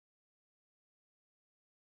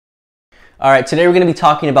All right, today we're going to be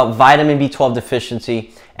talking about vitamin B12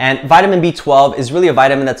 deficiency. And vitamin B12 is really a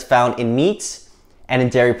vitamin that's found in meats and in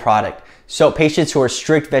dairy product. So patients who are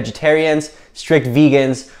strict vegetarians, strict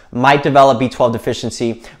vegans might develop B12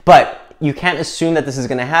 deficiency, but you can't assume that this is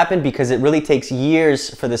going to happen because it really takes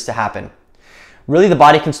years for this to happen. Really, the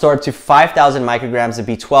body can store up to 5,000 micrograms of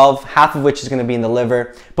B12, half of which is going to be in the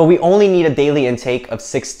liver, but we only need a daily intake of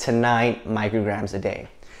 6 to 9 micrograms a day.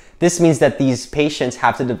 This means that these patients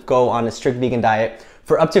have to go on a strict vegan diet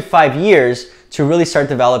for up to 5 years to really start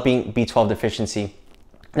developing B12 deficiency.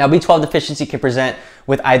 Now, B12 deficiency can present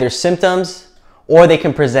with either symptoms or they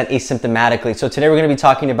can present asymptomatically. So today we're going to be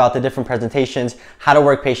talking about the different presentations, how to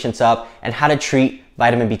work patients up, and how to treat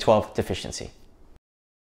vitamin B12 deficiency.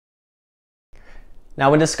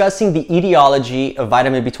 Now, when discussing the etiology of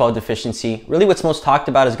vitamin B12 deficiency, really what's most talked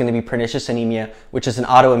about is going to be pernicious anemia, which is an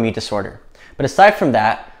autoimmune disorder. But aside from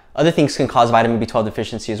that, other things can cause vitamin B12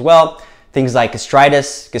 deficiency as well. Things like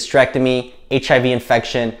gastritis, gastrectomy, HIV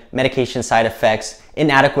infection, medication side effects,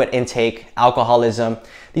 inadequate intake, alcoholism.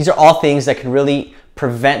 These are all things that can really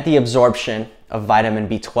prevent the absorption of vitamin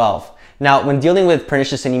B12. Now, when dealing with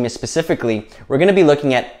pernicious anemia specifically, we're going to be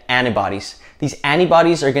looking at antibodies. These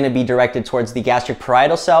antibodies are going to be directed towards the gastric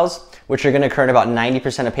parietal cells, which are going to occur in about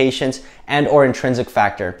 90% of patients, and or intrinsic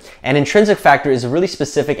factor. And intrinsic factor is a really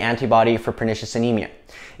specific antibody for pernicious anemia.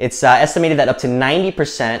 It's estimated that up to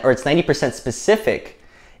 90%, or it's 90% specific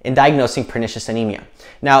in diagnosing pernicious anemia.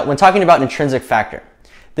 Now, when talking about intrinsic factor,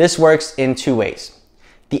 this works in two ways.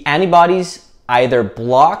 The antibodies either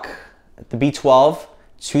block the B12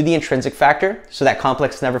 to the intrinsic factor, so that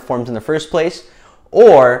complex never forms in the first place,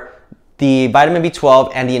 or the vitamin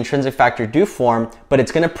B12 and the intrinsic factor do form, but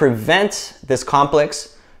it's going to prevent this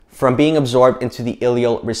complex from being absorbed into the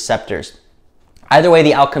ileal receptors. Either way,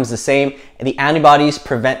 the outcome's the same, and the antibodies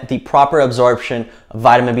prevent the proper absorption of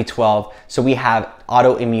vitamin B12, so we have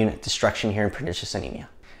autoimmune destruction here in pernicious anemia.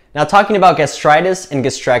 Now, talking about gastritis and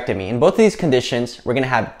gastrectomy, in both of these conditions, we're going to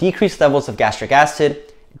have decreased levels of gastric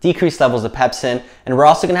acid, decreased levels of pepsin, and we're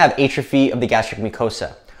also going to have atrophy of the gastric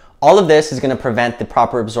mucosa. All of this is going to prevent the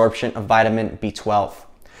proper absorption of vitamin B12.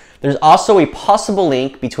 There's also a possible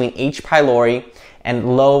link between H. pylori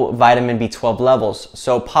and low vitamin B12 levels.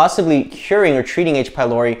 So possibly curing or treating H.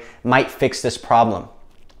 pylori might fix this problem.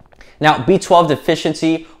 Now, B12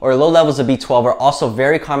 deficiency or low levels of B12 are also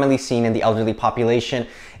very commonly seen in the elderly population,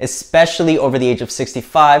 especially over the age of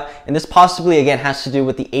 65. And this possibly, again, has to do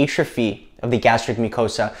with the atrophy of the gastric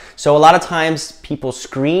mucosa. So a lot of times people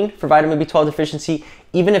screen for vitamin B12 deficiency,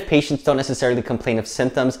 even if patients don't necessarily complain of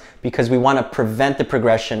symptoms, because we want to prevent the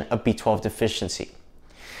progression of B12 deficiency.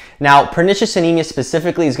 Now, pernicious anemia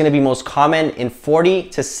specifically is going to be most common in 40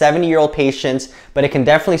 to 70-year-old patients, but it can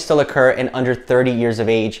definitely still occur in under 30 years of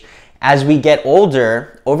age. As we get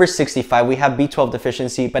older, over 65, we have B12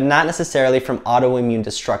 deficiency, but not necessarily from autoimmune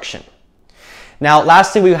destruction. Now,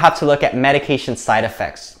 lastly, we have to look at medication side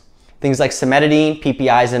effects. Things like cimetidine,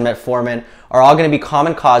 PPIs, and metformin are all going to be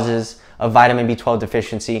common causes of vitamin B12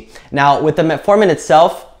 deficiency. Now, with the metformin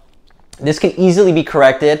itself, this can easily be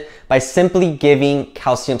corrected by simply giving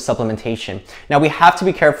calcium supplementation. Now, we have to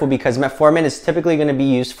be careful because metformin is typically going to be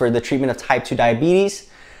used for the treatment of type 2 diabetes.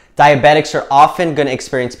 Diabetics are often going to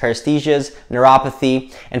experience paresthesias,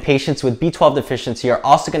 neuropathy, and patients with B12 deficiency are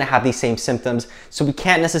also going to have these same symptoms. So we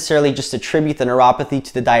can't necessarily just attribute the neuropathy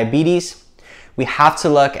to the diabetes. We have to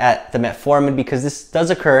look at the metformin because this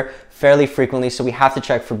does occur fairly frequently. So we have to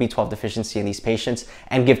check for B12 deficiency in these patients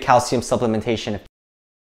and give calcium supplementation.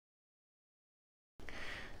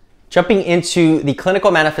 Jumping into the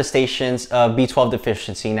clinical manifestations of B12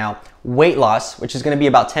 deficiency. Now, weight loss, which is going to be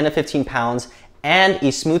about 10 to 15 pounds, and a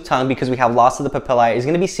smooth tongue because we have loss of the papillae is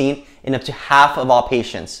going to be seen in up to half of all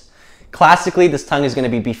patients. Classically, this tongue is going to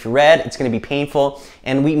be beefy red, it's going to be painful,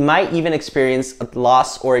 and we might even experience a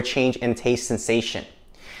loss or a change in taste sensation.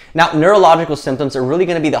 Now, neurological symptoms are really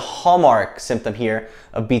going to be the hallmark symptom here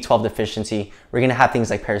of B12 deficiency. We're going to have things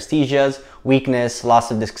like paresthesias, weakness,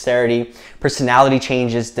 loss of dexterity, personality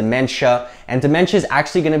changes, dementia, and dementia is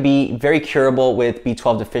actually going to be very curable with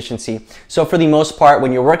B12 deficiency. So for the most part,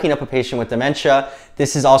 when you're working up a patient with dementia,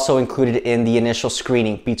 this is also included in the initial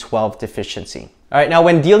screening, B12 deficiency. All right, now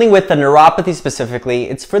when dealing with the neuropathy specifically,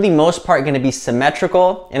 it's for the most part going to be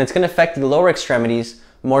symmetrical, and it's going to affect the lower extremities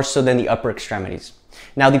more so than the upper extremities.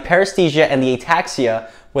 Now, the paresthesia and the ataxia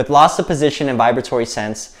with loss of position and vibratory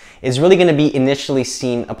sense is really going to be initially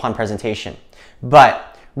seen upon presentation.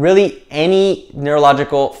 But really, any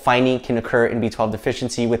neurological finding can occur in B12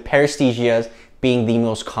 deficiency, with paresthesias being the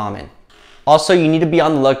most common. Also, you need to be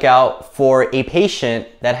on the lookout for a patient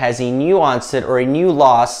that has a new onset or a new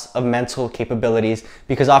loss of mental capabilities,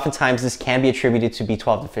 because oftentimes this can be attributed to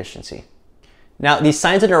B12 deficiency. Now, these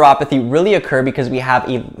signs of neuropathy really occur because we have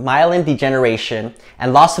a myelin degeneration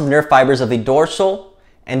and loss of nerve fibers of the dorsal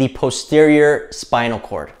and the posterior spinal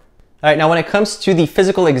cord. All right, now when it comes to the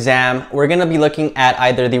physical exam, we're gonna be looking at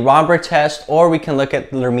either the Romberg test or we can look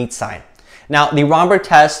at the Lermite sign. Now, the Romberg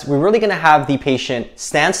test, we're really gonna have the patient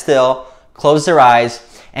stand still, close their eyes,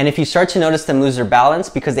 and if you start to notice them lose their balance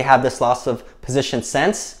because they have this loss of position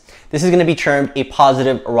sense, this is gonna be termed a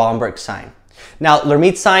positive Romberg sign. Now,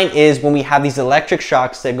 Lermite sign is when we have these electric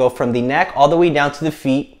shocks that go from the neck all the way down to the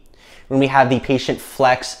feet when we have the patient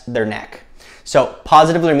flex their neck. So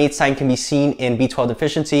positive Lermite sign can be seen in B12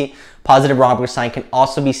 deficiency. Positive Romberg sign can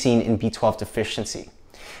also be seen in B12 deficiency.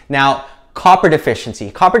 Now, copper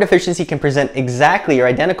deficiency. Copper deficiency can present exactly or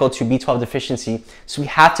identical to B12 deficiency, so we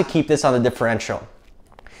have to keep this on the differential.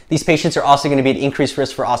 These patients are also going to be at increased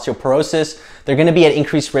risk for osteoporosis. They're going to be at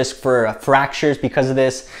increased risk for fractures because of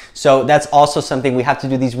this. So that's also something we have to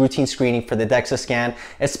do these routine screening for the DEXA scan,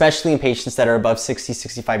 especially in patients that are above 60,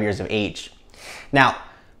 65 years of age. Now,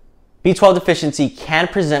 B12 deficiency can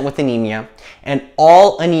present with anemia, and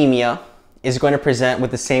all anemia is going to present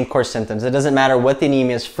with the same core symptoms. It doesn't matter what the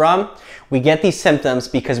anemia is from. We get these symptoms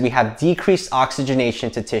because we have decreased oxygenation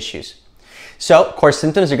to tissues. So core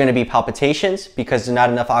symptoms are going to be palpitations because there's not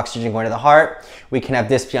enough oxygen going to the heart. We can have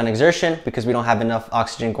dyspnea on exertion because we don't have enough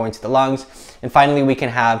oxygen going to the lungs. And finally, we can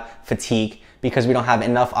have fatigue because we don't have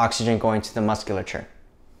enough oxygen going to the musculature.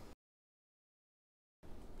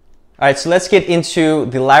 All right, so let's get into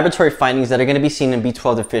the laboratory findings that are going to be seen in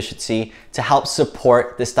B12 deficiency to help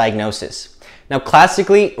support this diagnosis. Now,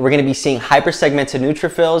 classically, we're going to be seeing hypersegmented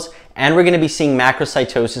neutrophils and we're going to be seeing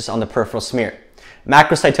macrocytosis on the peripheral smear.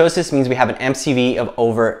 Macrocytosis means we have an MCV of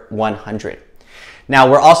over 100. Now,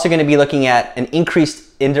 we're also going to be looking at an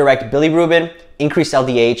increased indirect bilirubin, increased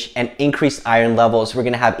LDH, and increased iron levels. We're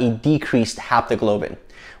going to have a decreased haptoglobin.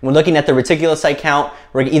 When looking at the reticulocyte count,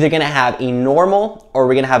 we're either going to have a normal or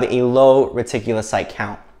we're going to have a low reticulocyte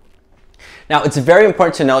count. Now, it's very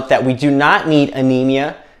important to note that we do not need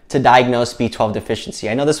anemia to diagnose B12 deficiency.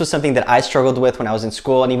 I know this was something that I struggled with when I was in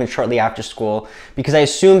school and even shortly after school, because I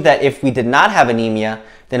assumed that if we did not have anemia,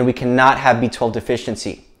 then we cannot have B12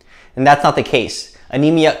 deficiency. And that's not the case.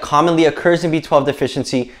 Anemia commonly occurs in B12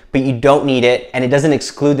 deficiency, but you don't need it, and it doesn't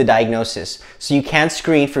exclude the diagnosis. So you can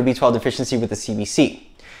screen for B12 deficiency with the CBC.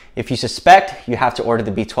 If you suspect, you have to order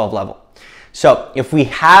the B12 level. So if we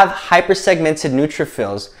have hypersegmented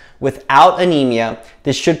neutrophils without anemia,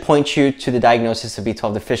 this should point you to the diagnosis of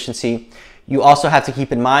B12 deficiency. You also have to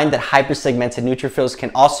keep in mind that hypersegmented neutrophils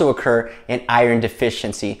can also occur in iron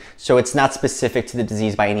deficiency. So it's not specific to the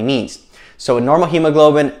disease by any means. So a normal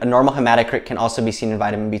hemoglobin, a normal hematocrit can also be seen in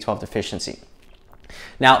vitamin B12 deficiency.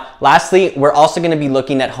 Now, lastly, we're also going to be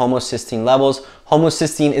looking at homocysteine levels.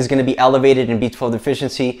 Homocysteine is going to be elevated in B12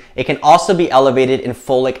 deficiency. It can also be elevated in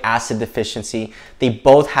folic acid deficiency. They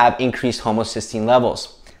both have increased homocysteine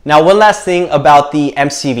levels. Now, one last thing about the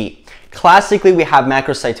MCV. Classically, we have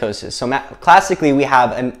macrocytosis. So classically, we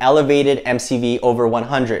have an elevated MCV over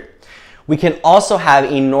 100. We can also have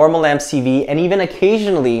a normal MCV, and even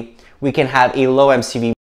occasionally, we can have a low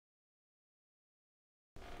MCV.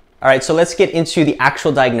 All right, so let's get into the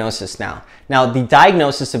actual diagnosis now. Now, the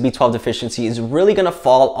diagnosis of B12 deficiency is really going to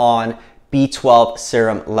fall on B12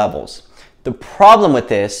 serum levels. The problem with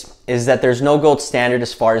this is that there's no gold standard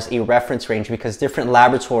as far as a reference range because different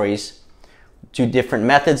laboratories do different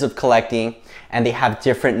methods of collecting and they have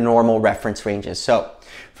different normal reference ranges. So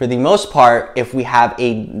for the most part, if we have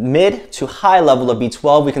a mid to high level of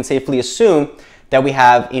B12, we can safely assume that we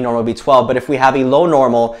have a normal B12, but if we have a low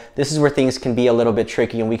normal, this is where things can be a little bit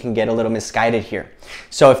tricky and we can get a little misguided here.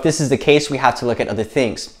 So if this is the case, we have to look at other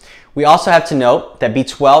things. We also have to note that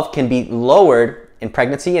B12 can be lowered in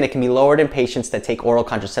pregnancy and it can be lowered in patients that take oral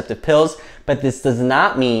contraceptive pills, but this does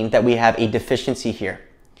not mean that we have a deficiency here.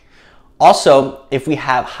 Also, if we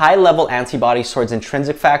have high level antibodies towards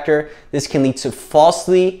intrinsic factor, this can lead to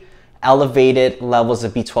falsely elevated levels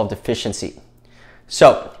of B12 deficiency.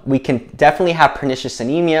 So we can definitely have pernicious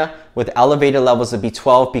anemia with elevated levels of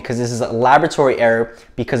B12 because this is a laboratory error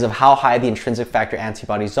because of how high the intrinsic factor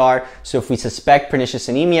antibodies are. So if we suspect pernicious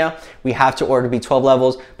anemia, we have to order B12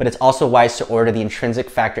 levels, but it's also wise to order the intrinsic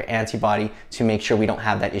factor antibody to make sure we don't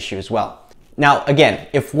have that issue as well. Now, again,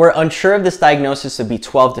 if we're unsure of this diagnosis of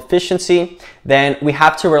B12 deficiency, then we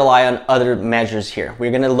have to rely on other measures here.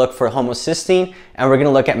 We're going to look for homocysteine and we're going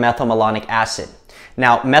to look at methylmalonic acid.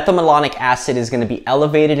 Now, methylmalonic acid is going to be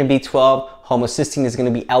elevated in B12. Homocysteine is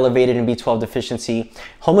going to be elevated in B12 deficiency.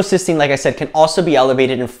 Homocysteine, like I said, can also be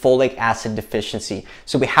elevated in folic acid deficiency.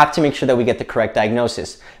 So we have to make sure that we get the correct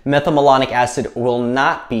diagnosis. Methylmalonic acid will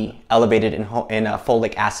not be elevated in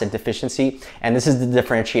folic acid deficiency. And this is the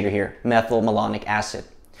differentiator here, methylmalonic acid.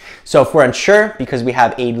 So if we're unsure because we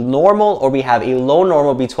have a normal or we have a low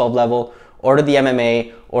normal B12 level, order the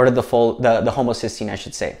MMA, order the homocysteine, I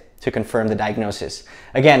should say, to confirm the diagnosis.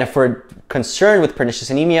 Again, if we're concerned with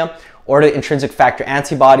pernicious anemia, order intrinsic factor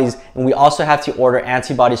antibodies, and we also have to order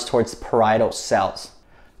antibodies towards parietal cells.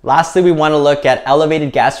 Lastly, we want to look at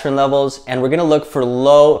elevated gastrin levels, and we're going to look for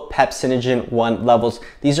low pepsinogen 1 levels.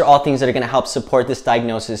 These are all things that are going to help support this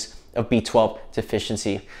diagnosis of B12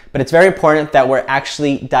 deficiency. But it's very important that we're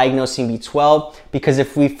actually diagnosing B12, because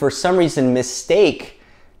if we for some reason mistake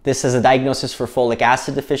this as a diagnosis for folic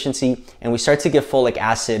acid deficiency and we start to give folic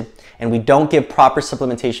acid and we don't give proper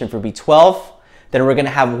supplementation for B12, then we're going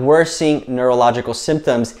to have worsening neurological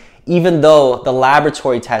symptoms, even though the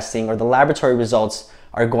laboratory testing or the laboratory results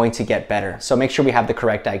are going to get better. So make sure we have the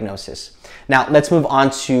correct diagnosis. Now let's move on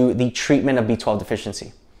to the treatment of B12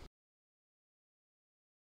 deficiency.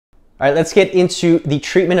 All right, let's get into the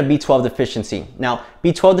treatment of B12 deficiency. Now,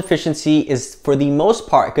 B12 deficiency is for the most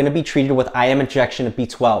part going to be treated with IM injection of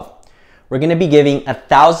B12. We're going to be giving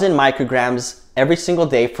 1,000 micrograms every single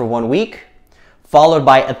day for 1 week, followed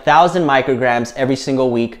by 1,000 micrograms every single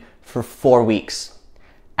week for 4 weeks.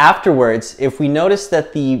 Afterwards, if we notice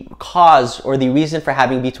that the cause or the reason for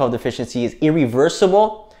having B12 deficiency is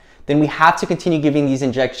irreversible, then we have to continue giving these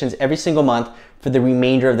injections every single month for the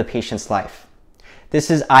remainder of the patient's life. This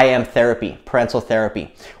is IM therapy, parenteral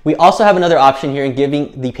therapy. We also have another option here in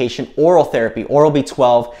giving the patient oral therapy, oral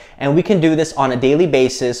B12, and we can do this on a daily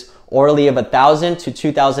basis, orally of 1,000 to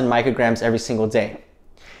 2,000 micrograms every single day.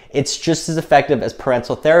 It's just as effective as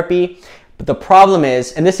parenteral therapy, but the problem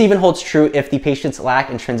is, and this even holds true if the patients lack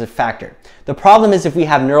intrinsic factor. The problem is if we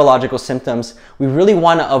have neurological symptoms, we really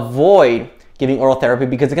want to avoid giving oral therapy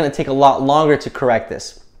because it's going to take a lot longer to correct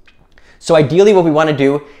this. So ideally what we want to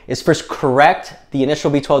do is first correct the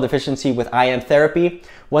initial B12 deficiency with IM therapy.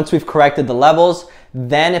 Once we've corrected the levels,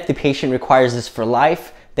 then if the patient requires this for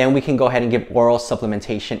life, then we can go ahead and give oral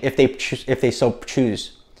supplementation if they so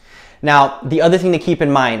choose. Now, the other thing to keep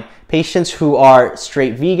in mind, patients who are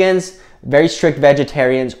straight vegans, very strict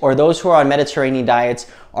vegetarians, or those who are on Mediterranean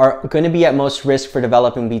diets are going to be at most risk for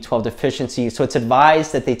developing B12 deficiency. So it's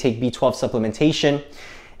advised that they take B12 supplementation.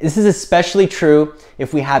 This is especially true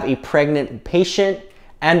if we have a pregnant patient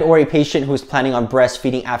and or a patient who is planning on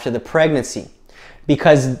breastfeeding after the pregnancy.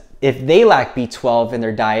 Because if they lack B12 in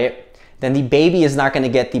their diet, then the baby is not going to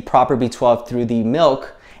get the proper B12 through the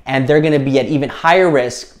milk, and they're going to be at even higher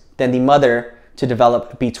risk than the mother to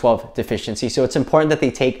develop B12 deficiency. So it's important that they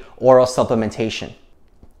take oral supplementation.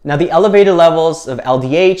 Now, the elevated levels of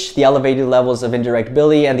LDH, the elevated levels of indirect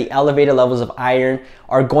bili, and the elevated levels of iron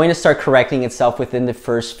are going to start correcting itself within the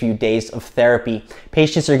first few days of therapy.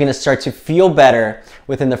 Patients are going to start to feel better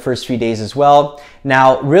within the first few days as well.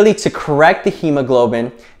 Now, really to correct the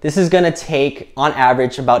hemoglobin, this is going to take on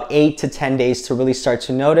average about 8 to 10 days to really start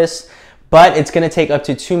to notice, but it's going to take up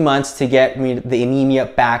to 2 months to get the anemia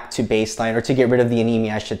back to baseline, or to get rid of the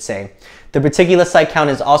anemia, I should say. The reticulocyte count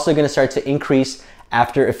is also going to start to increase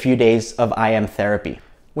after a few days of IM therapy.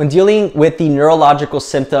 When dealing with the neurological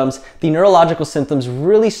symptoms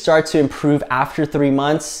really start to improve after 3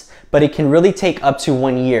 months, but it can really take up to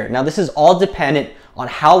 1 year. Now, this is all dependent on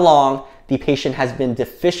how long the patient has been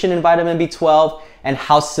deficient in vitamin B12 and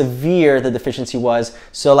how severe the deficiency was.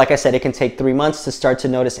 So like I said, it can take 3 months to start to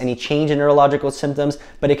notice any change in neurological symptoms,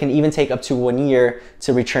 but it can even take up to 1 year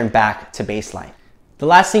to return back to baseline. The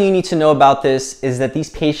last thing you need to know about this is that these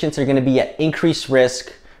patients are going to be at increased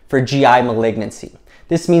risk for GI malignancy.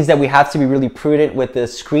 This means that we have to be really prudent with the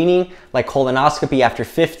screening, like colonoscopy after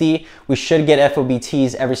 50. We should get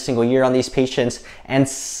FOBTs every single year on these patients, and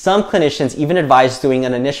some clinicians even advise doing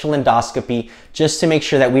an initial endoscopy just to make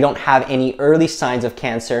sure that we don't have any early signs of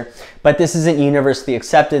cancer. But this isn't universally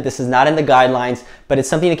accepted. This is not in the guidelines, but it's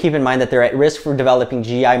something to keep in mind that they're at risk for developing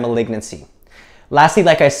GI malignancy. Lastly,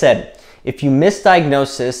 like I said, if you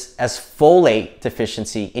misdiagnose as folate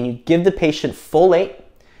deficiency and you give the patient folate,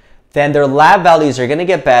 then their lab values are going to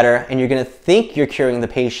get better and you're going to think you're curing the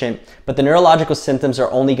patient, but the neurological symptoms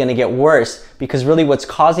are only going to get worse, because really what's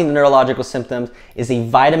causing the neurological symptoms is a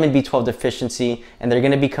vitamin B12 deficiency, and they're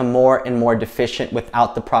going to become more and more deficient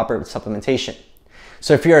without the proper supplementation.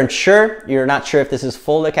 So if you're unsure, you're not sure if this is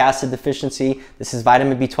folic acid deficiency, this is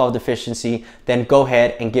vitamin B12 deficiency, then go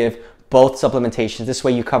ahead and give both supplementations. This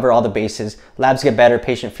way you cover all the bases. Labs get better,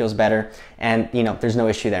 patient feels better, and there's no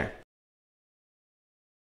issue there.